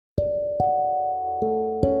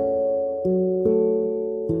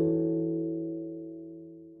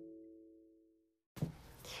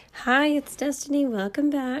Hi, it's Destiny.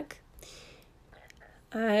 Welcome back.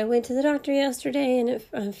 I went to the doctor yesterday and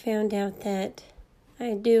I found out that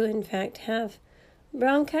I do, in fact, have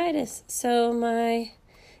bronchitis. So my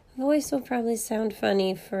voice will probably sound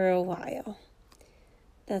funny for a while.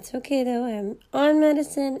 That's okay, though. I'm on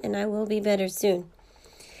medicine and I will be better soon.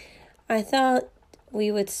 I thought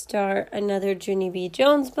we would start another Junie B.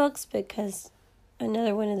 Jones books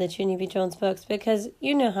another one of the Junie B. Jones books because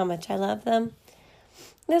you know how much I love them.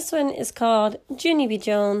 This one is called Junie B.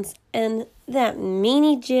 Jones and That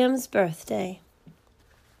Meanie Jim's Birthday.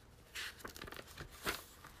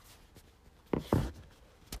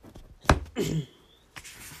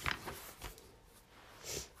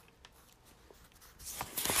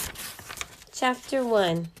 Chapter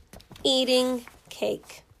 1, Eating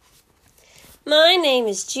Cake. My name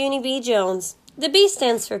is Junie B. Jones. The B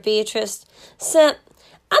stands for Beatrice. Except,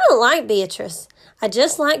 I don't like Beatrice. I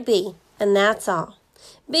just like B, and that's all.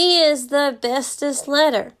 B is the bestest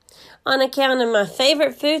letter. On account of my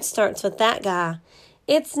favorite food starts with that guy.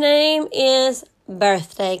 Its name is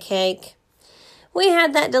birthday cake. We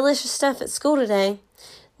had that delicious stuff at school today.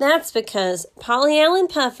 That's because Polly Allen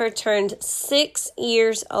Puffer turned 6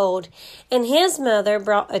 years old, and his mother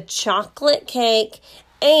brought a chocolate cake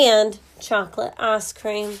and chocolate ice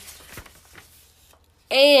cream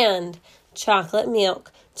and chocolate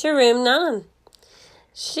milk to room 9.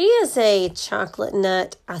 She is a chocolate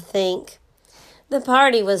nut, I think. The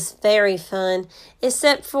party was very fun,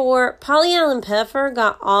 except for Polly Allen Puffer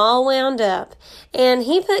got all wound up, and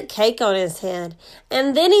he put cake on his head,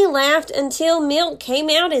 and then he laughed until milk came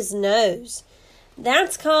out his nose.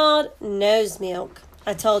 That's called nose milk,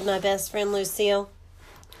 I told my best friend Lucille.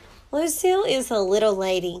 Lucille is a little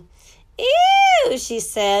lady. Ew, she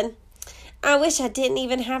said. I wish I didn't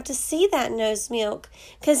even have to see that nose milk,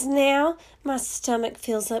 'cause now my stomach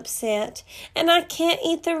feels upset, and I can't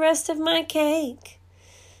eat the rest of my cake.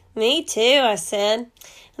 Me too, I said.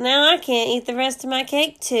 Now I can't eat the rest of my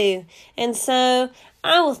cake too, and so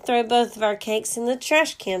I will throw both of our cakes in the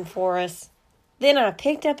trash can for us. Then I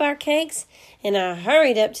picked up our cakes, and I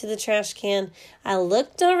hurried up to the trash can. I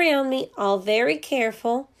looked around me, all very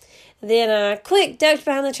careful. Then I quick ducked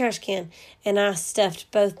behind the trash can, and I stuffed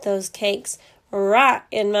both those cakes right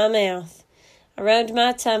in my mouth. I rubbed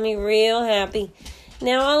my tummy real happy.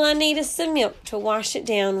 Now all I need is some milk to wash it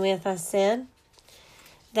down with, I said.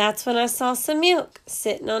 That's when I saw some milk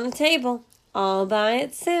sitting on a table all by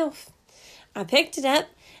itself. I picked it up,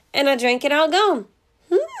 and I drank it all gone.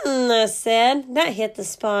 I said. That hit the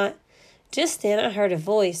spot. Just then I heard a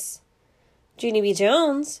voice. Junie B.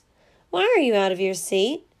 Jones, why are you out of your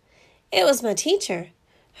seat? It was my teacher.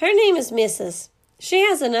 Her name is Mrs. She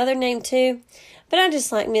has another name too, but I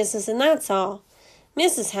just like Mrs. and that's all.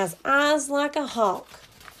 Mrs. has eyes like a hawk.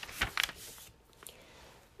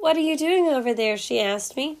 What are you doing over there? She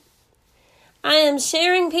asked me. I am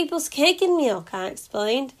sharing people's cake and milk, I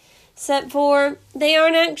explained, except for they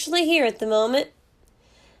aren't actually here at the moment.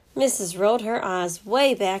 Mrs. rolled her eyes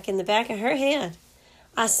way back in the back of her head.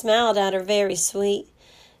 I smiled at her very sweet.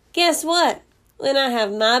 Guess what? When I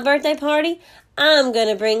have my birthday party, I'm going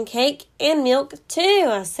to bring cake and milk too,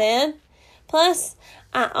 I said. Plus,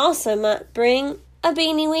 I also might bring a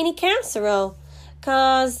beanie weenie casserole,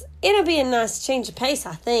 'cause it'll be a nice change of pace,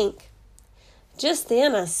 I think. Just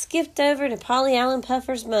then, I skipped over to Polly Allen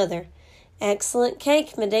Puffer's mother. Excellent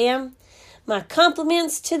cake, madame. My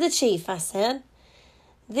compliments to the chief, I said.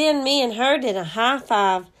 Then me and her did a high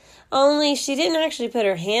five. Only she didn't actually put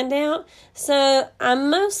her hand out, so I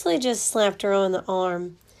mostly just slapped her on the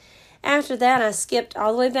arm. After that, I skipped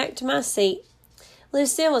all the way back to my seat.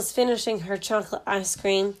 Lucille was finishing her chocolate ice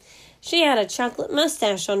cream. She had a chocolate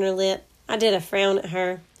mustache on her lip. I did a frown at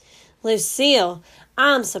her. Lucille,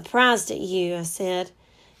 I'm surprised at you, I said.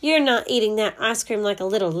 You're not eating that ice cream like a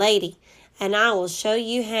little lady, and I will show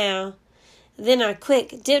you how. Then I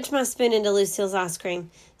quick dipped my spoon into Lucille's ice cream.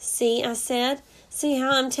 See, I said. See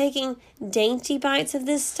how I'm taking dainty bites of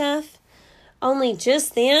this stuff? Only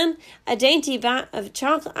just then, a dainty bite of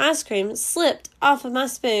chocolate ice cream slipped off of my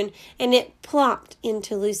spoon, and it plopped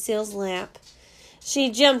into Lucille's lap. She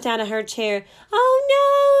jumped out of her chair. Oh,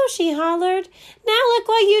 no, she hollered. Now look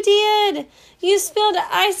what you did. You spilled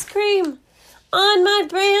ice cream on my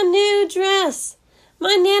brand new dress.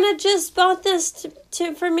 My Nana just bought this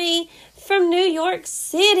for me from New York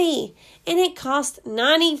City, and it cost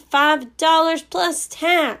 $95 plus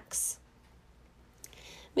tax.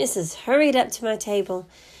 Mrs. hurried up to my table.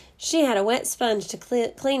 She had a wet sponge to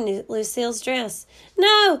clean Lucille's dress.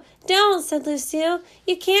 No, don't, said Lucille.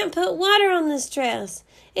 You can't put water on this dress.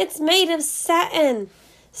 It's made of satin.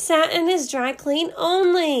 Satin is dry clean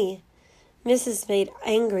only. Mrs. made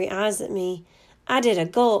angry eyes at me. I did a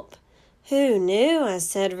gulp. "Who knew?" I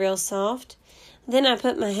said real soft. Then I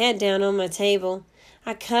put my head down on my table.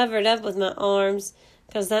 I covered up with my arms,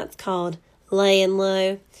 'cause that's called laying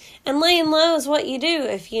low. And laying low is what you do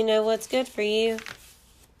if you know what's good for you.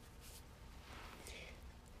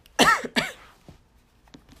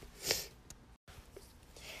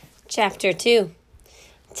 Chapter 2.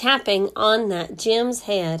 Tapping on that Jim's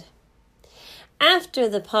head. After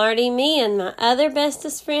the party, me and my other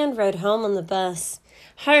bestest friend rode home on the bus.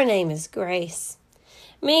 Her name is Grace.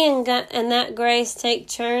 Me and that Grace take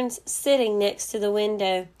turns sitting next to the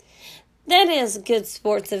window. That is good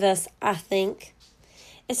sports of us, I think.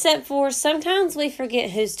 Except for sometimes we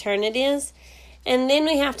forget whose turn it is, and then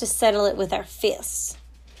we have to settle it with our fists.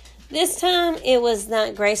 This time, it was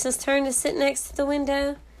that Grace's turn to sit next to the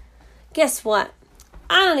window. "Guess what?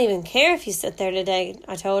 I don't even care if you sit there today,"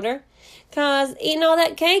 I told her, "'cause eating all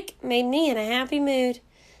that cake made me in a happy mood."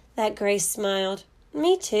 That Grace smiled.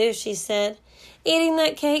 "Me too," she said. "Eating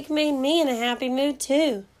that cake made me in a happy mood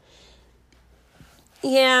too."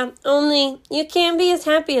 "Yeah, only you can't be as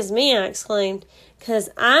happy as me," I exclaimed, "'cause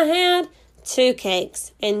I had 2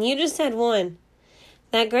 cakes, and you just had 1.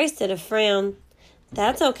 That Grace did a frown.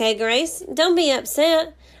 "That's okay, Grace. Don't be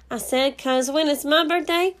upset," I said, "'cause when it's my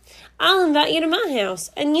birthday, I'll invite you to my house,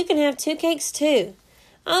 and you can have 2 cakes too."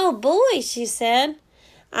 "Oh, boy," she said.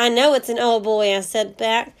 "I know it's an oh boy," I said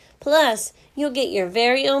back. "Plus, you'll get your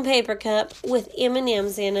very own paper cup with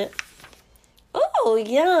M&Ms in it." "Oh,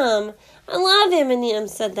 yum. I love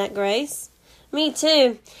M&Ms," said that Grace. "Me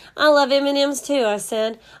too. I love M&Ms too," I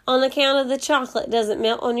said, "on account of the chocolate doesn't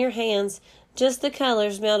melt on your hands. Just the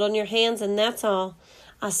colors melt on your hands, and that's all."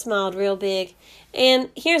 I smiled real big. "And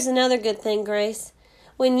here's another good thing, Grace.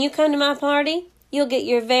 When you come to my party, you'll get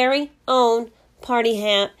your very own party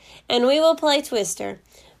hat, and we will play Twister.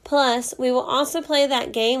 Plus, we will also play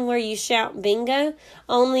that game where you shout bingo,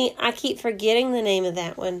 only I keep forgetting the name of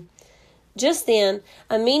that one." Just then,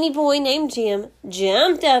 a meanie boy named Jim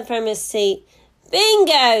jumped up from his seat.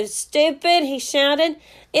 "Bingo, stupid," he shouted.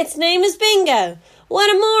 "Its name is Bingo. What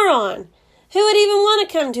a moron. Who would even want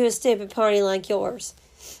to come to a stupid party like yours?"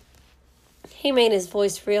 He made his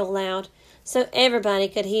voice real loud so everybody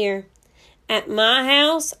could hear. "At my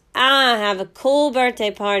house, I have cool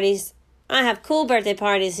birthday parties,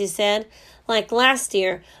 he said. "Like last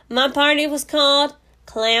year, my party was called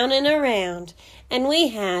Clownin' Around, and we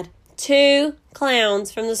had 2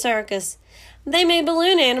 clowns from the circus. They made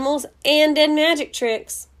balloon animals and did magic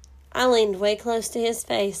tricks." I leaned way close to his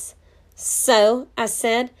face. "So," I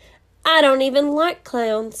said, "I don't even like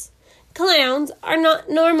clowns. Clowns are not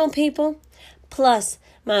normal people. Plus,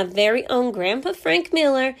 my very own Grandpa Frank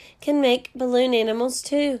Miller can make balloon animals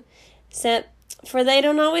too, except for they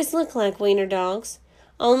don't always look like wiener dogs.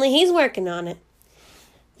 Only he's working on it."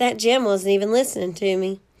 That Jim wasn't even listening to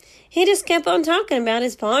me. He just kept on talking about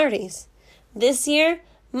his parties. "This year,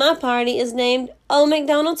 my party is named Old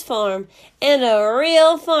MacDonald's Farm, and a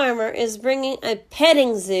real farmer is bringing a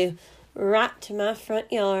petting zoo right to my front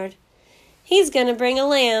yard. He's going to bring a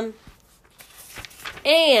lamb,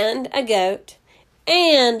 and a goat,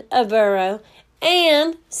 and a burro,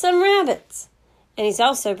 and some rabbits. And he's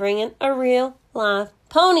also bringing a real live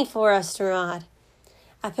pony for us to ride."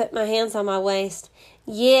 I put my hands on my waist.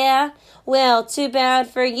 "Yeah, well, too bad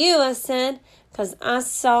for you," I said, "'cause I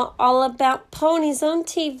saw all about ponies on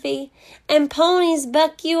TV, and ponies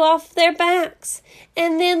buck you off their backs,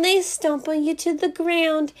 and then they stumble you to the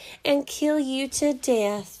ground and kill you to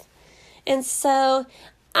death. And so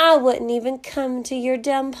I wouldn't even come to your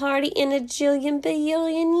dumb party in a jillion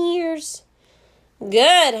billion years."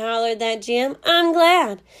 "Good," hollered that Jim. "I'm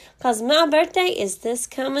glad, 'cause my birthday is this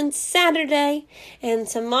coming Saturday, and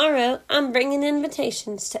tomorrow I'm bringing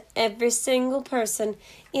invitations to every single person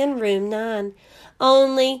in room 9.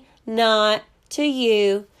 Only not to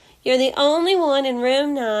you. You're the only one in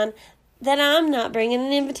room 9 that I'm not bringing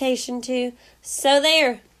an invitation to. So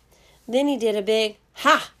there." Then he did a big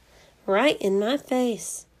ha right in my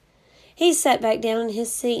face. He sat back down in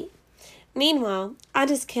his seat. Meanwhile, I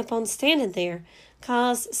just kept on standing there,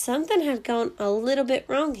 'cause something had gone a little bit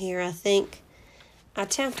wrong here, I think. I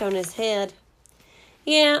tapped on his head.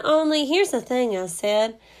 "Yeah, only here's the thing," I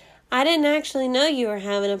said. "I didn't actually know you were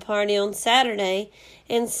having a party on Saturday,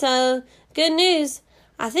 and so, good news,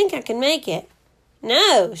 I think I can make it."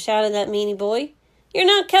 "No," shouted that meanie boy. "You're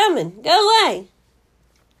not coming. Go away."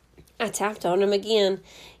 I tapped on him again.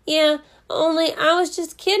 "Yeah, only I was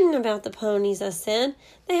just kidding about the ponies," I said.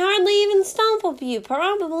 "They hardly even stumble you,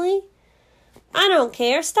 probably." "I don't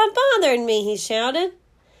care. Stop bothering me," he shouted.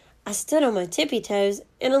 I stood on my tippy toes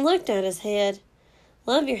and I looked at his head.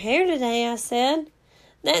 Love your hair today, I said.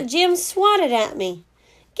 That Jim swatted at me.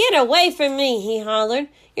 Get away from me, he hollered.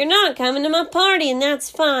 You're not coming to my party, and that's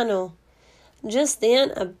final. Just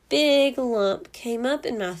then, a big lump came up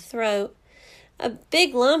in my throat. A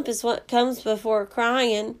big lump is what comes before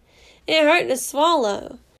crying. It hurt to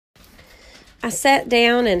swallow. I sat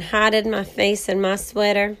down and hided my face in my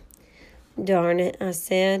sweater. Darn it, I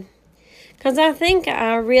said. 'Cause I think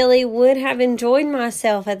I really would have enjoyed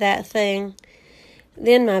myself at that thing.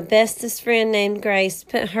 Then my bestest friend named Grace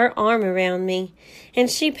put her arm around me, and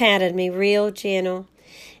she patted me real gentle,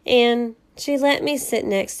 and she let me sit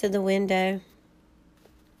next to the window.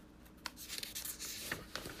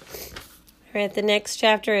 All right, the next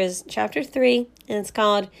chapter is chapter 3, and it's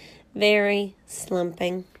called Very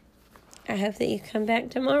Slumping. I hope that you come back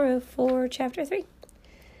tomorrow for chapter 3.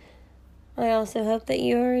 I also hope that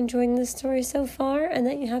you are enjoying this story so far and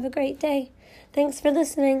that you have a great day. Thanks for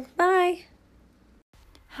listening. Bye.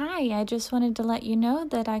 Hi, I just wanted to let you know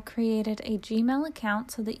that I created a Gmail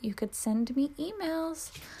account so that you could send me emails.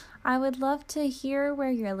 I would love to hear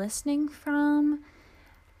where you're listening from.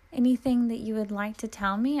 Anything that you would like to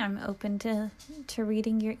tell me, I'm open to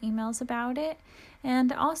reading your emails about it.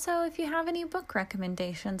 And also, if you have any book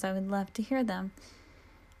recommendations, I would love to hear them.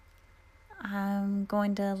 I'm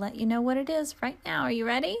going to let you know what it is right now. Are you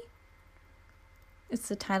ready? It's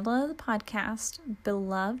the title of the podcast,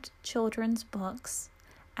 Beloved Children's Books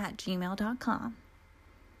at gmail.com.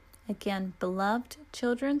 Again, beloved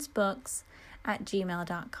children's books at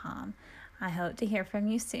gmail.com. I hope to hear from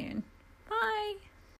you soon.